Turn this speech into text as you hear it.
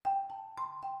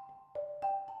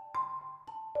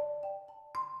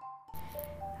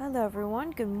Hello,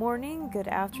 everyone. Good morning, good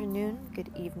afternoon,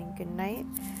 good evening, good night.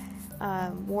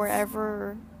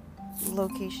 Wherever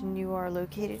location you are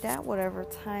located at, whatever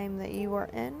time that you are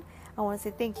in, I want to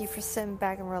say thank you for sitting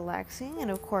back and relaxing.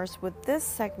 And of course, with this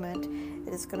segment,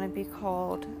 it is going to be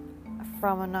called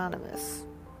From Anonymous.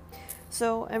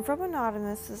 And From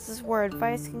Anonymous, this is where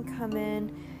advice can come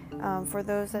in for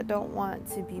those that don't want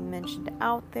to be mentioned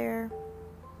out there,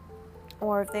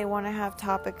 or if they want to have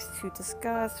topics to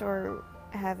discuss or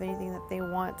have anything that they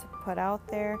want to put out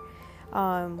there.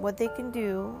 What they can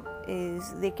do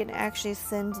is they can actually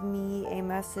send me a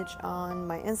message on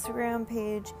my Instagram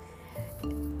page,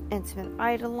 Intimate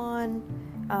Eidolon,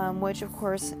 which of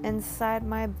course inside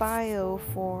my bio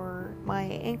for my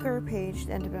Anchor page,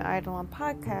 the Intimate Eidolon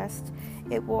podcast,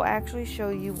 it will actually show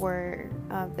you where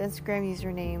the Instagram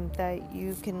username that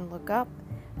you can look up,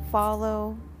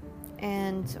 follow,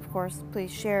 and of course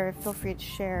please share. Feel free to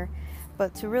share,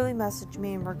 but to really message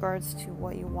me in regards to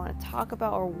what you want to talk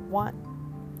about or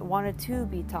wanted to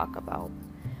be talked about.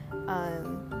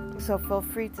 So feel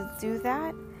free to do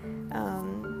that.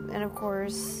 And of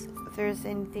course, if there's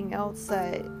anything else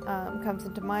that comes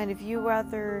into mind, if you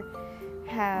rather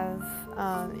have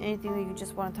anything that you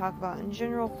just want to talk about in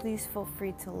general, please feel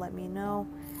free to let me know.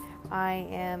 I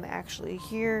am actually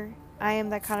here. I am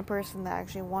that kind of person that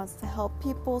actually wants to help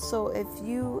people. So if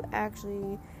you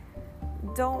actually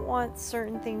don't want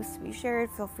certain things to be shared,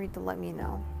 feel free to let me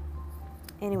know.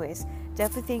 Anyways,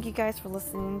 definitely thank you guys for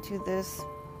listening to this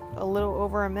a little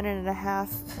over a minute and a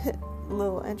half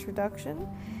little introduction.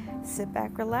 Sit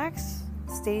back, relax,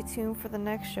 stay tuned for the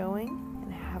next showing,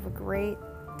 and have a great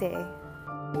day.